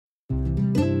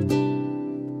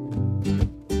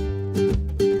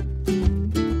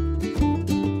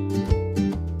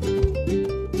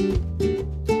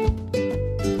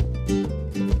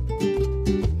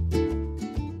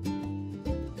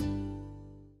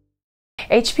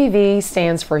HPV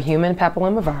stands for Human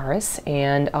Papillomavirus,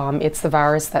 and it's the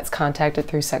virus that's contacted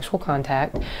through sexual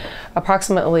contact.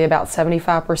 Approximately about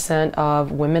 75%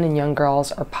 of women and young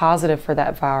girls are positive for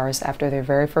that virus after their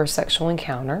very first sexual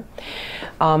encounter.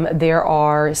 There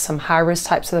are some high-risk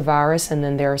types of the virus, and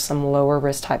then there are some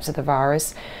lower-risk types of the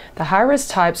virus. The high-risk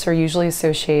types are usually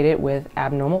associated with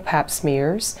abnormal pap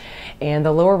smears, and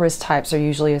the lower-risk types are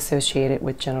usually associated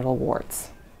with genital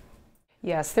warts.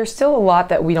 Yes, there's still a lot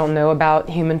that we don't know about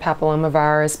human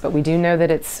papillomavirus, but we do know that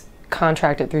it's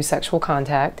contracted through sexual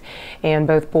contact, and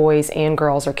both boys and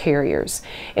girls are carriers.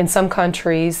 In some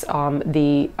countries,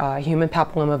 the human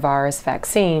papillomavirus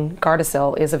vaccine,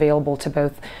 Gardasil, is available to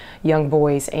both young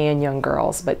boys and young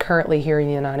girls, but currently here in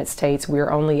the United States,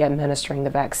 we're only administering the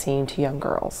vaccine to young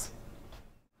girls.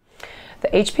 The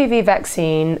HPV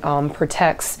vaccine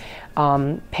protects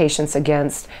patients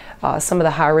against some of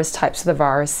the high-risk types of the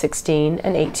virus, 16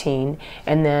 and 18,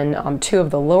 and then two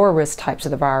of the lower-risk types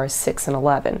of the virus, 6 and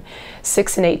 11.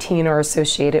 6 and 18 are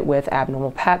associated with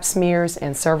abnormal pap smears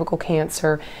and cervical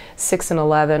cancer. 6 and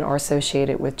 11 are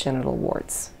associated with genital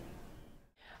warts.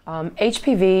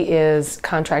 HPV is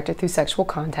contracted through sexual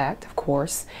contact, of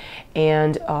course,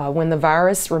 and when the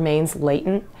virus remains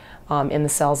latent in the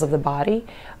cells of the body,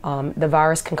 the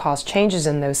virus can cause changes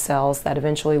in those cells that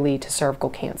eventually lead to cervical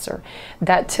cancer.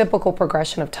 That typical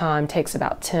progression of time takes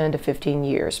about 10 to 15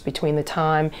 years between the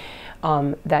time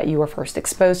that you were first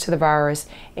exposed to the virus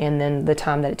and then the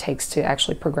time that it takes to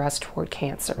actually progress toward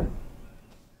cancer.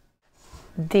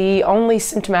 The only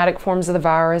symptomatic forms of the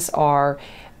virus are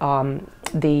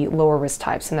the lower risk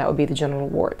types, and that would be the genital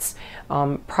warts.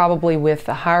 Probably with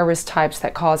the higher risk types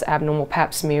that cause abnormal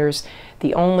pap smears,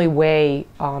 the only way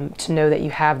to know that you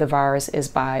have the virus is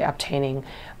by obtaining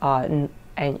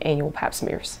annual pap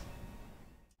smears.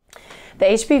 The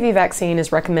HPV vaccine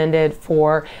is recommended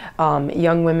for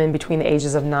young women between the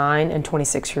ages of 9 and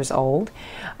 26 years old.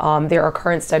 There are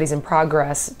current studies in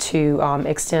progress to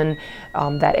extend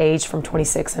that age from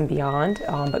 26 and beyond,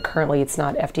 but currently it's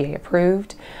not FDA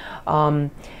approved.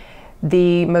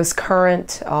 The most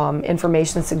current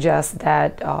information suggests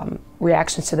that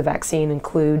reactions to the vaccine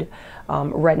include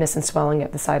redness and swelling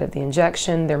at the site of the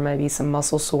injection. There may be some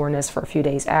muscle soreness for a few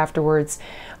days afterwards,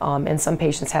 and some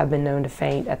patients have been known to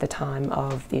faint at the time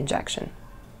of the injection.